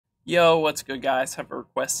Yo, what's good, guys? Have a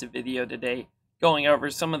requested video today going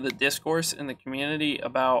over some of the discourse in the community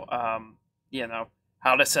about,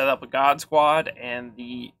 how to set up a God Squad and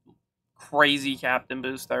the crazy captain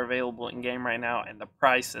boosts that are available in game right now and the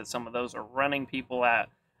price that some of those are running people at.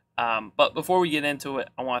 But before we get into it,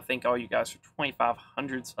 I want to thank all you guys for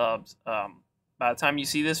 2,500 subs. By the time you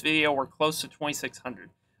see this video, we're close to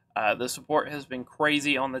 2,600. The support has been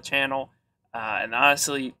crazy on the channel. And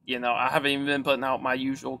honestly, I haven't even been putting out my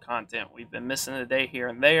usual content. We've been missing a day here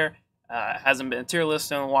and there. Hasn't been a tier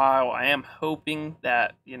list in a while. I am hoping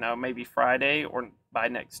that, maybe Friday or by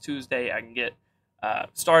next Tuesday, I can get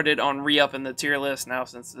started on re-upping the tier list now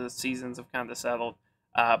since the seasons have kind of settled.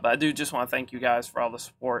 But I do just want to thank you guys for all the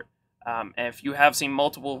support. And if you have seen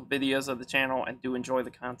multiple videos of the channel and do enjoy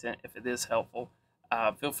the content, if it is helpful,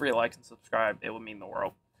 feel free to like and subscribe. It would mean the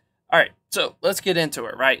world. All right, so let's get into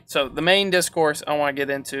it, right? So the main discourse I want to get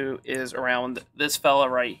into is around this fella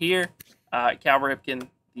right here, Cal Ripken,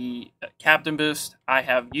 the captain boost. I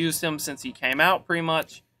have used him since he came out, pretty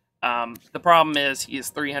much. The problem is he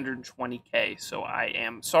is 320k, so I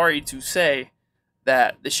am sorry to say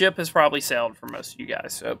that the ship has probably sailed for most of you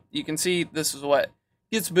guys. So you can see this is what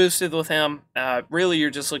gets boosted with him. Really, you're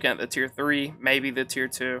just looking at the tier 3, maybe the tier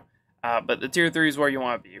 2. But the tier 3 is where you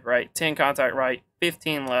want to be, right? 10 contact right,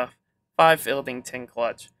 15 left, 5 fielding, 10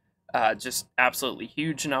 clutch. Just absolutely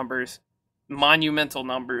huge numbers, monumental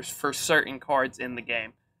numbers for certain cards in the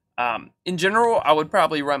game. In general, I would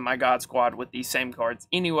probably run my God Squad with these same cards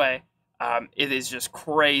anyway. It is just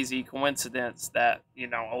crazy coincidence that,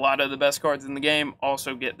 a lot of the best cards in the game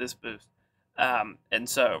also get this boost. And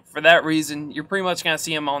so, for that reason, you're pretty much going to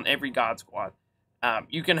see them on every God Squad.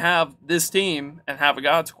 You can have this team and have a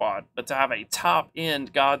God Squad, but to have a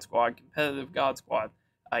top-end God Squad, competitive God Squad,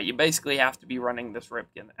 you basically have to be running this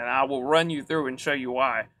Ripken. And I will run you through and show you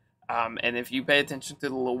why. And if you pay attention to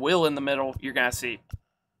the little wheel in the middle, you're going to see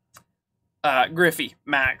Griffey,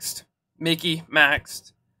 maxed. Mickey,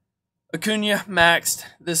 maxed. Acuna, maxed.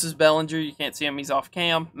 This is Bellinger. You can't see him. He's off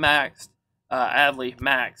cam. Maxed. Adley,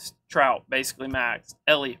 maxed. Trout, basically maxed.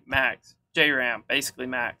 Ellie, maxed. J-Ram, basically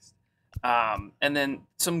maxed. And then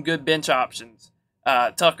some good bench options.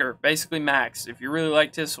 Tucker, basically maxed. If you really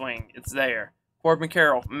liked his swing, it's there. Corbin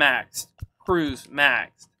Carroll, maxed. Cruz,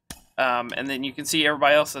 maxed. And then you can see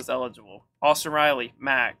everybody else that's eligible. Austin Riley,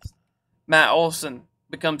 maxed. Matt Olson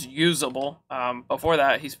becomes usable. Before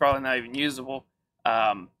that, he's probably not even usable.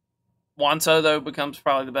 Juan Soto becomes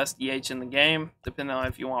probably the best DH in the game, depending on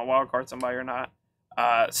if you want to wildcard somebody or not.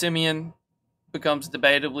 Simeon becomes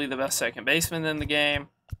debatably the best second baseman in the game.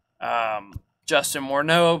 Justin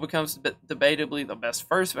Morneau becomes debatably the best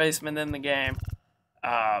first baseman in the game.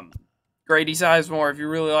 Grady Sizemore, if you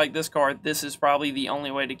really like this card, this is probably the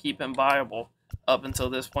only way to keep him viable up until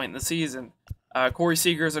this point in the season. Corey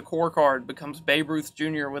Seager is a core card, becomes Babe Ruth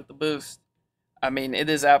Jr. with the boost. I mean, it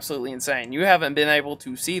is absolutely insane. You haven't been able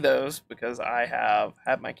to see those because I have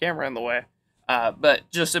had my camera in the way. But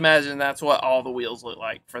just imagine that's what all the wheels look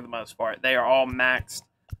like for the most part. They are all maxed.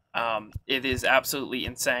 It is absolutely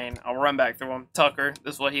insane. I'll run back through them. Tucker,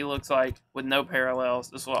 this is what he looks like with no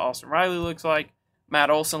parallels. This is what Austin Riley looks like. Matt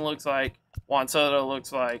Olson looks like. Juan Soto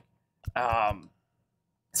looks like.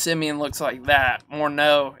 Simeon looks like that.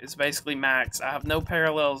 Morneau is basically max. I have no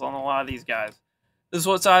parallels on a lot of these guys. This is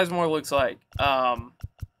what Sizemore looks like.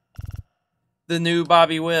 The new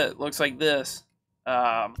Bobby Witt looks like this. Who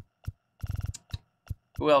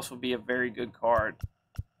else would be a very good card?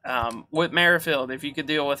 Whit Merrifield, if you could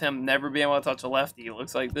deal with him never being able to touch a lefty, it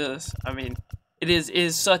looks like this. I mean, it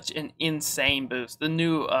is such an insane boost. The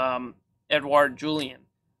new Edouard Julien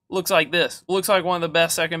looks like this. Looks like one of the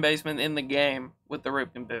best second basemen in the game with the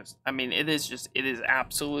Ripken boost. I mean, it is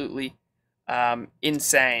absolutely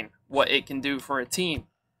insane what it can do for a team.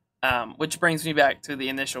 Which brings me back to the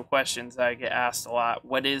initial questions that I get asked a lot.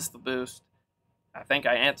 What is the boost? I think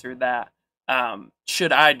I answered that.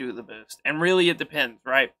 Should I do the boost? And really it depends,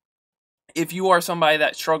 right? If you are somebody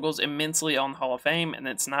that struggles immensely on Hall of Fame and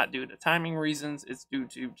it's not due to timing reasons, it's due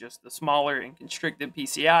to just the smaller and constricted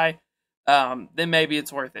PCI, then maybe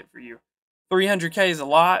it's worth it for you. 300k is a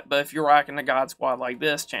lot, but if you're rocking a God Squad like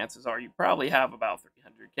this, chances are you probably have about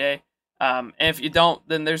 300k. And if you don't,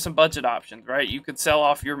 then there's some budget options, right? You could sell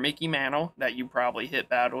off your Mickey Mantle that you probably hit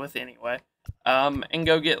bad with anyway. And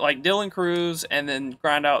go get like Dylan Cruz and then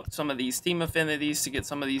grind out some of these team affinities to get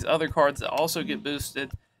some of these other cards that also get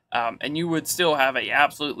boosted. And you would still have a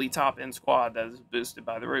absolutely top-end squad that is boosted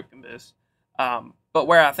by the Ripken boost. But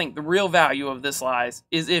where I think the real value of this lies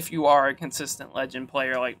is if you are a consistent legend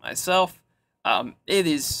player like myself. It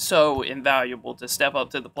is so invaluable to step up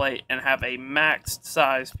to the plate and have a maxed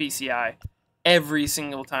size PCI every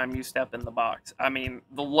single time you step in the box. I mean,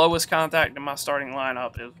 the lowest contact in my starting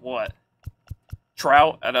lineup is what?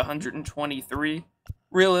 Trout at 123.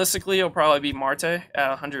 Realistically, it'll probably be Marte at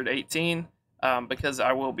 118, because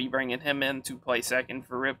I will be bringing him in to play second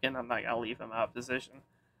for Ripken. I'm not going to leave him out of position.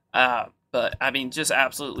 But, I mean, just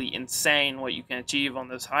absolutely insane what you can achieve on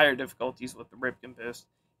those higher difficulties with the Ripken boost.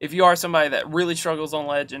 If you are somebody that really struggles on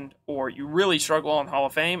Legend, or you really struggle on Hall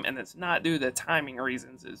of Fame, and it's not due to timing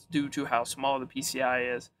reasons, it's due to how small the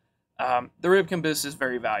PCI is, the Ripken boost is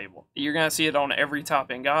very valuable. You're going to see it on every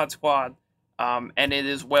top-end God squad, and it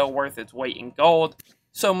is well worth its weight in gold,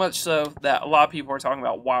 so much so that a lot of people are talking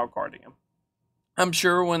about wildcarding him. I'm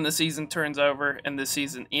sure when the season turns over and the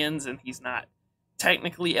season ends and he's not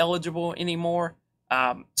technically eligible anymore,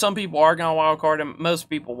 some people are going to wildcard him. Most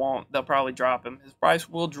people won't. They'll probably drop him. His price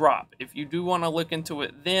will drop. If you do want to look into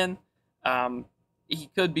it then, he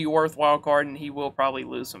could be worth wildcarding. He will probably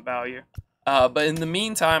lose some value. But in the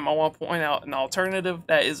meantime, I want to point out an alternative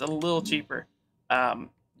that is a little cheaper.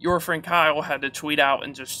 Your friend Kyle had to tweet out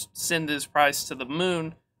and just send his price to the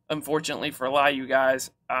moon, unfortunately for a lot of you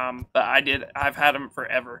guys. But I did. I've had him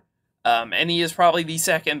forever. And he is probably the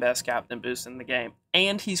second best captain boost in the game.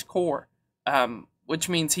 And he's core, which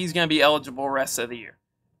means he's going to be eligible rest of the year.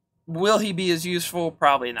 Will he be as useful?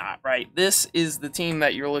 Probably not, right? This is the team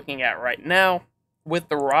that you're looking at right now with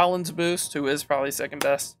the Rollins boost, who is probably second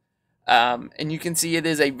best. And you can see it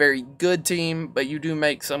is a very good team, but you do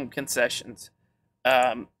make some concessions.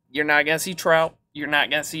 You're not going to see Trout. You're not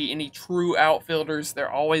going to see any true outfielders.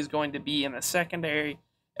 They're always going to be in the secondary.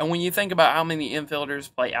 And when you think about how many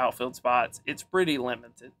infielders play outfield spots, it's pretty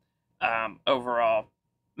limited overall.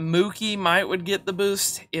 Mookie would get the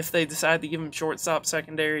boost if they decide to give him shortstop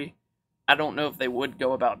secondary. I don't know if they would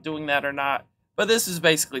go about doing that or not, but this is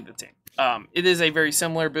basically the team. It is a very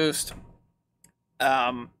similar boost.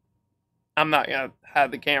 I'm not going to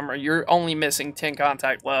have the camera. You're only missing 10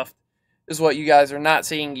 contact left is what you guys are not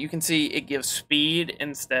seeing. You can see it gives speed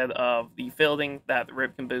instead of the fielding that the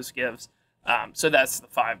Ripken boost gives. So that's the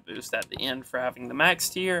 5 boost at the end for having the max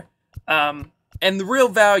tier. And the real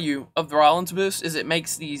value of the Rollins boost is it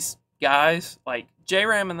makes these guys, like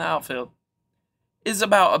J-Ram in the outfield, is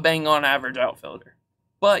about a bang-on average outfielder.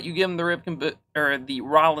 But you give him the Ripken or the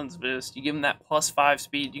Rollins boost, you give him that +5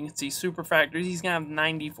 speed. You can see super factors. He's going to have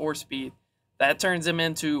 94 speed. That turns him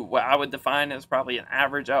into what I would define as probably an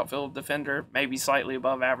average outfield defender, maybe slightly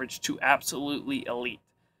above average to absolutely elite.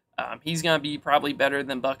 He's going to be probably better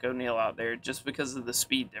than Buck O'Neil out there just because of the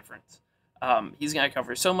speed difference. He's going to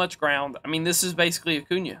cover so much ground. I mean, this is basically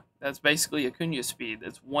Acuna. That's basically Acuna's speed.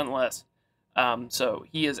 It's one less. So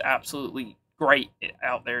he is absolutely great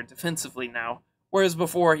out there defensively now, whereas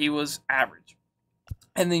before he was average.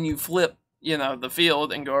 And then you flip, the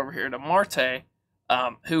field and go over here to Marte,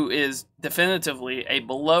 who is definitively a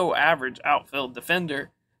below average outfield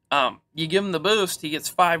defender. You give him the boost, he gets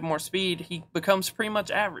 5 more speed, he becomes pretty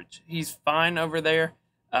much average. He's fine over there.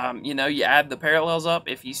 You add the parallels up.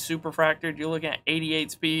 If he's super fractured, you're looking at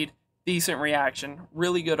 88 speed, decent reaction,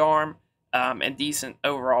 really good arm, and decent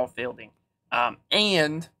overall fielding.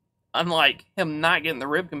 And unlike him not getting the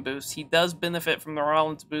Ripken boost, he does benefit from the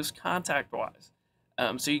Rollins boost contact-wise.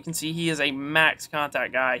 So you can see he is a max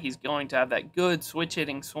contact guy. He's going to have that good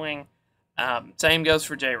switch-hitting swing. Same goes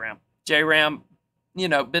for J-Ram. J-Ram,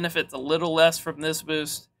 benefits a little less from this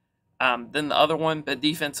boost than the other one, but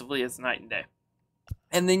defensively it's night and day.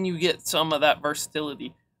 And then you get some of that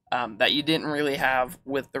versatility that you didn't really have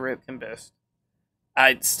with the Ripken boost.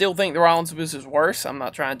 I still think the Rollins boost is worse. I'm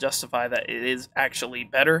not trying to justify that it is actually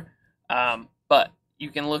better. But you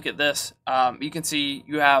can look at this. You can see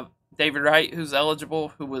you have David Wright, who's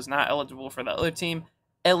eligible, who was not eligible for the other team.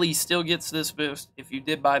 Ellie still gets this boost. If you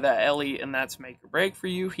did buy that Ellie and that's make or break for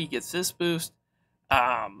you, he gets this boost.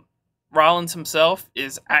 Rollins himself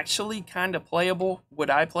is actually kind of playable. Would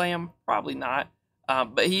I play him? Probably not.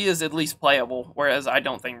 But he is at least playable, whereas I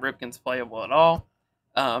don't think Ripken's playable at all.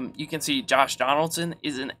 You can see Josh Donaldson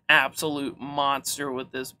is an absolute monster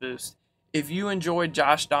with this boost. If you enjoyed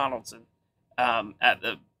Josh Donaldson at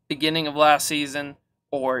the beginning of last season,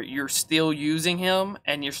 or you're still using him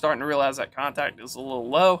and you're starting to realize that contact is a little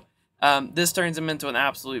low, this turns him into an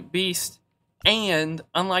absolute beast. And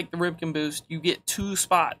unlike the Ripken boost, you get 2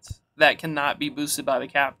 spots that cannot be boosted by the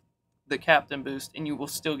captain boost, and you will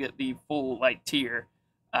still get the full tier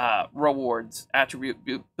rewards, attribute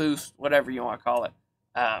boost, whatever you want to call it.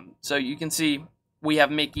 So you can see we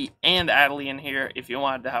have Mickey and Adley in here. If you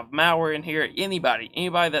wanted to have Mauer in here, anybody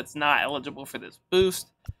that's not eligible for this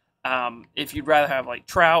boost. If you'd rather have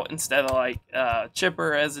Trout instead of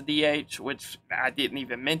Chipper as a DH, which I didn't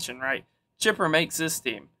even mention, right? Chipper makes this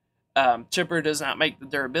team. Chipper does not make the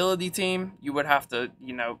durability team. You would have to,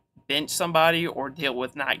 bench somebody or deal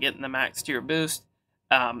with not getting the max tier boost.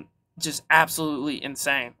 Just absolutely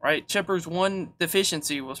insane, right? Chipper's one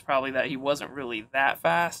deficiency was probably that he wasn't really that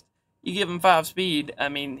fast. You give him 5 speed, I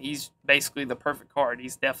mean, he's basically the perfect card.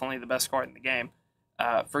 He's definitely the best card in the game,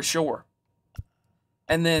 for sure.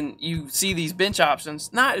 And then you see these bench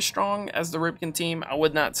options, not as strong as the Ripken team. I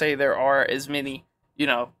would not say there are as many,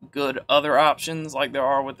 good other options like there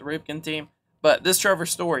are with the Ripken team. But this Trevor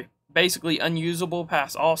Story, basically unusable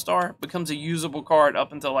past All-Star, becomes a usable card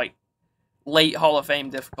up until like late Hall of Fame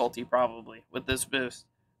difficulty probably with this boost.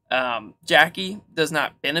 Jackie does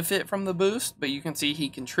not benefit from the boost, but you can see he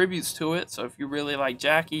contributes to it. So if you really like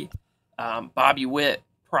Jackie, Bobby Witt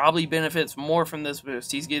probably benefits more from this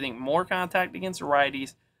boost. He's getting more contact against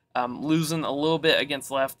righties, losing a little bit against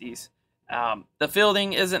lefties. The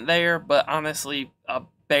fielding isn't there, but honestly, a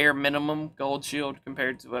bare minimum gold shield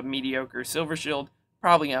compared to a mediocre silver shield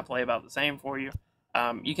probably going to play about the same for you.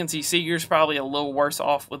 You can see Seager's probably a little worse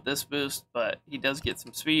off with this boost, but he does get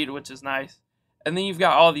some speed, which is nice. And then you've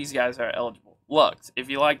got all these guys that are eligible. Lux, if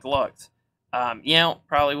you like Lux. Yount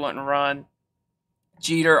probably wouldn't run.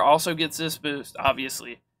 Jeter also gets this boost,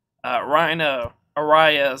 obviously. Rhino,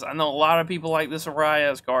 Arias. I know a lot of people like this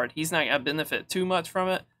Arias card. He's not going to benefit too much from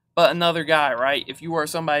it, but another guy, right? If you are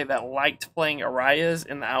somebody that liked playing Arias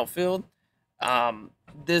in the outfield,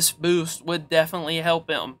 this boost would definitely help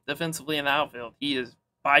him defensively in the outfield. He is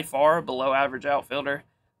by far a below average outfielder.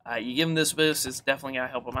 You give him this boost, it's definitely going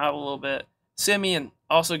to help him out a little bit. Simeon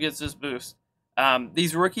also gets this boost.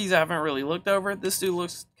 These rookies I haven't really looked over. This dude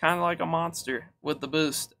looks kind of like a monster with the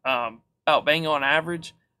boost. About bang on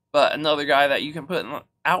average, but another guy that you can put in the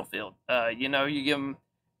outfield. You give him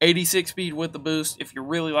 86 speed with the boost. If you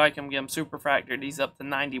really like him, give him super factored. He's up to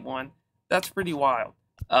 91. That's pretty wild.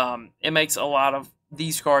 It makes a lot of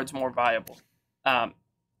these cards more viable.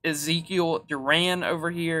 Ezekiel Duran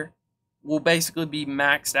over here will basically be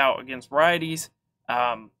maxed out against righties.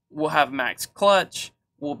 We'll have max clutch.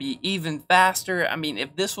 Will be even faster. I mean,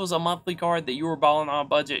 if this was a monthly card that you were balling on a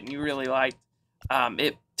budget and you really liked,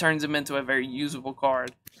 it turns him into a very usable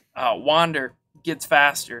card. Wander gets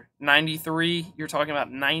faster. 93, you're talking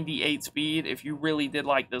about 98 speed. If you really did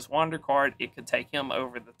like this Wander card, it could take him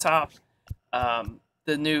over the top.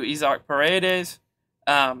 The new Isaac Paredes,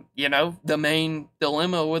 the main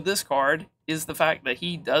dilemma with this card is the fact that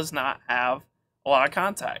he does not have a lot of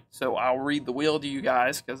contact. So I'll read the wheel to you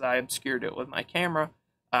guys because I obscured it with my camera.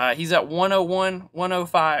 He's at 101,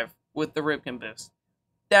 105 with the Ripken boost.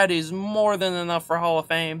 That is more than enough for Hall of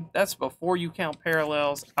Fame. That's before you count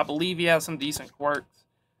parallels. I believe he has some decent quirks.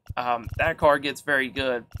 That card gets very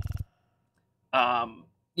good.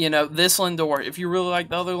 This Lindor, if you really like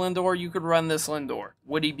the other Lindor, you could run this Lindor.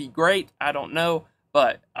 Would he be great? I don't know.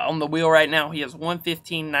 But on the wheel right now, he has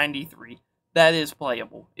 115.93. That is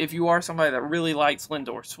playable. If you are somebody that really likes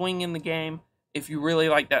Lindor swing in the game, if you really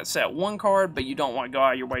like that set 1 card, but you don't want to go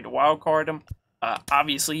out of your way to wildcard him,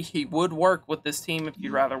 obviously he would work with this team if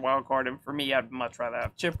you'd rather wildcard him. For me, I'd much rather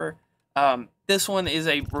have Chipper. This one is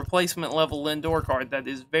a replacement level Lindor card that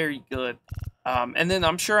is very good. And then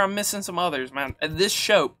I'm sure I'm missing some others, man. This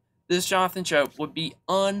Jonathan Schoop would be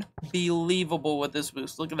unbelievable with this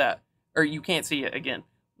boost. Look at that. Or you can't see it again.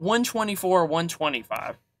 124,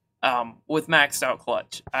 125. With maxed out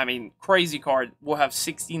clutch. I mean, crazy card. We'll have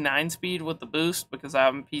 69 speed with the boost because I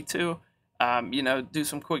have him P2. Do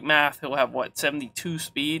some quick math. He'll have, 72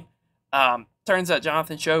 speed. Turns out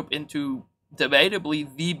Jonathan Schoop into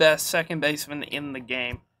debatably the best second baseman in the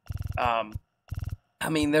game.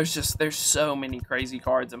 There's so many crazy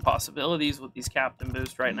cards and possibilities with these captain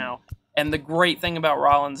boosts right now. And the great thing about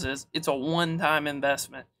Rollins is it's a one-time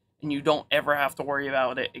investment, and you don't ever have to worry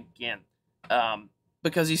about it again.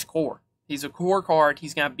 Because he's core. He's a core card.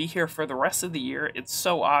 He's going to be here for the rest of the year. It's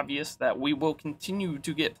so obvious that we will continue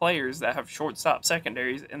to get players that have shortstop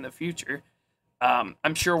secondaries in the future.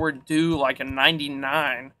 I'm sure we're due like a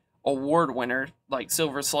 99 award winner, like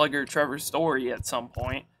Silver Slugger Trevor Story at some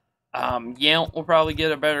point. Yount will probably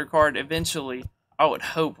get a better card eventually. I would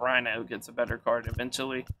hope Rhino gets a better card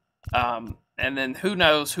eventually. And then who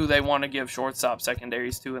knows who they want to give shortstop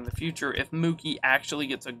secondaries to in the future. If Mookie actually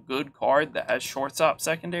gets a good card that has shortstop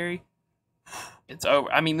secondary, it's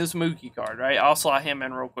over. I mean, this Mookie card, right? I'll slot him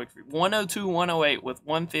in real quick. 102, 108 with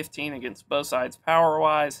 115 against both sides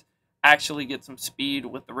power-wise. Actually get some speed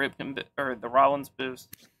with the Ripken or the Rollins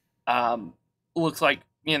boost. Looks like,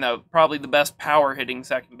 probably the best power-hitting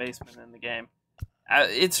second baseman in the game.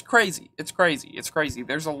 It's crazy. It's crazy. It's crazy.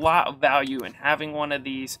 There's a lot of value in having one of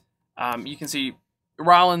these. You can see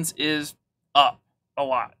Rollins is up a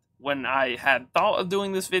lot. when I had thought of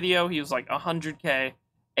doing this video, he was like 100K,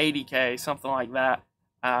 80K, something like that.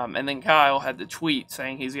 And then Kyle had the tweet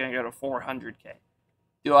saying he's going to go to 400K.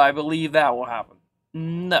 Do I believe that will happen?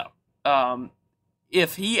 No.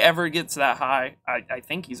 If he ever gets that high, I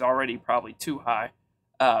think he's already probably too high.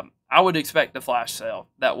 I would expect a flash sale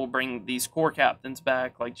that will bring these core captains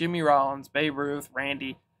back, like Jimmy Rollins, Babe Ruth,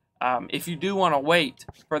 Randy. If you do want to wait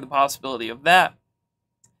for the possibility of that,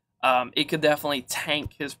 it could definitely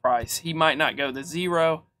tank his price. He might not go to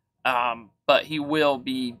zero, but he will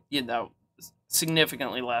be,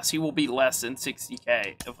 significantly less. He will be less than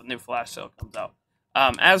 60K if a new flash sale comes out.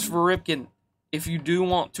 As for Ripken, if you do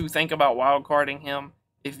want to think about wildcarding him,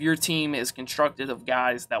 if your team is constructed of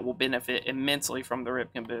guys that will benefit immensely from the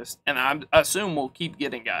Ripken boost, and I assume we'll keep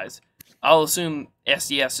getting guys, I'll assume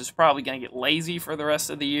SDS is probably going to get lazy for the rest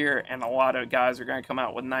of the year, and a lot of guys are going to come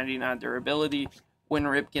out with 99 durability when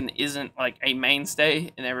Ripken isn't like a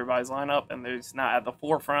mainstay in everybody's lineup, and there's not at the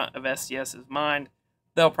forefront of SDS's mind.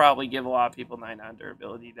 They'll probably give a lot of people 99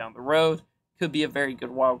 durability down the road. Could be a very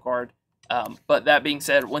good wild card. But that being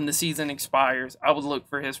said, when the season expires, I would look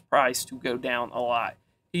for his price to go down a lot.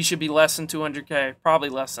 He should be less than 200K, probably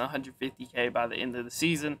less than 150K by the end of the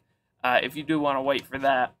season, if you do want to wait for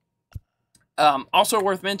that. Also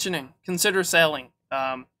worth mentioning, consider selling.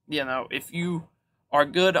 If you are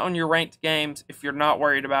good on your ranked games, if you're not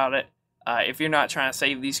worried about it, if you're not trying to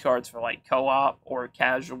save these cards for like co-op or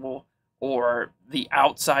casual, or the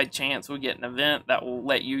outside chance we get an event that will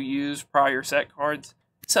let you use prior set cards,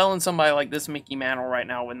 selling somebody like this Mickey Mantle right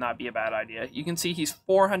now would not be a bad idea. You can see he's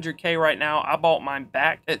 400K right now. I bought mine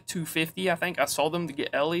back at 250. I think I sold him to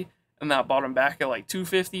get Ellie, and then I bought him back at like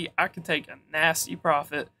 250. I could take a nasty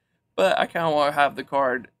profit, but I kind of want to have the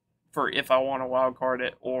card for if I want to wild card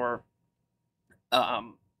it or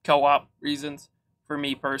co-op reasons for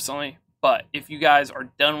me personally. But if you guys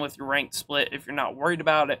are done with your ranked split, if you're not worried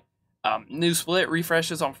about it, new split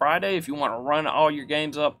refreshes on Friday. If you want to run all your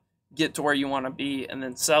games up, get to where you want to be, and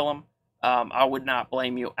then sell them, I would not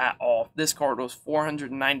blame you at all. This card was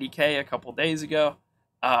 490K a couple days ago.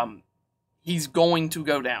 He's going to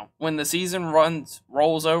go down. When the season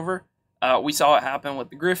rolls over, we saw it happen with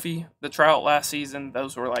the Griffey, the Trout last season.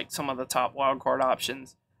 Those were like some of the top wildcard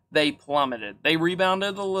options. They plummeted. They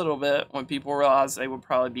rebounded a little bit when people realized they would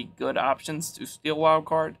probably be good options to steal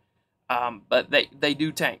wildcard, but they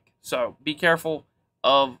do tank. So be careful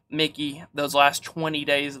of Mickey those last 20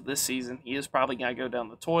 days of this season. He is probably going to go down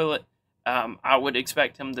the toilet. I would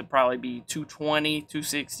expect him to probably be 220,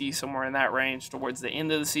 260, somewhere in that range towards the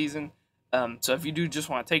end of the season. So if you do just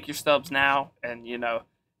want to take your stubs now and,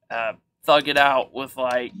 thug it out with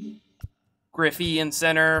like Griffey in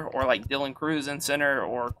center or like Dylan Cruz in center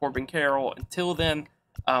or Corbin Carroll until then,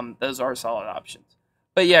 those are solid options.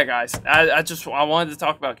 But yeah, guys, I wanted to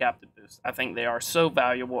talk about Captain Boost. I think they are so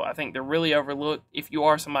valuable. I think they're really overlooked. If you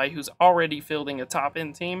are somebody who's already fielding a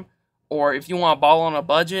top-end team, or if you want to ball on a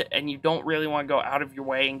budget and you don't really want to go out of your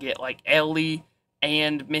way and get like Ellie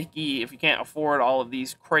and Mickey, if you can't afford all of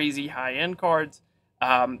these crazy high-end cards,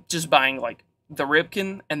 just buying like the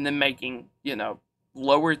Ripken and then making,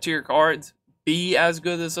 lower-tier cards be as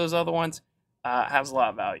good as those other ones has a lot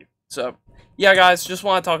of value. So, yeah, guys, just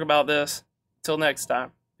want to talk about this. Till next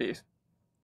time. Peace.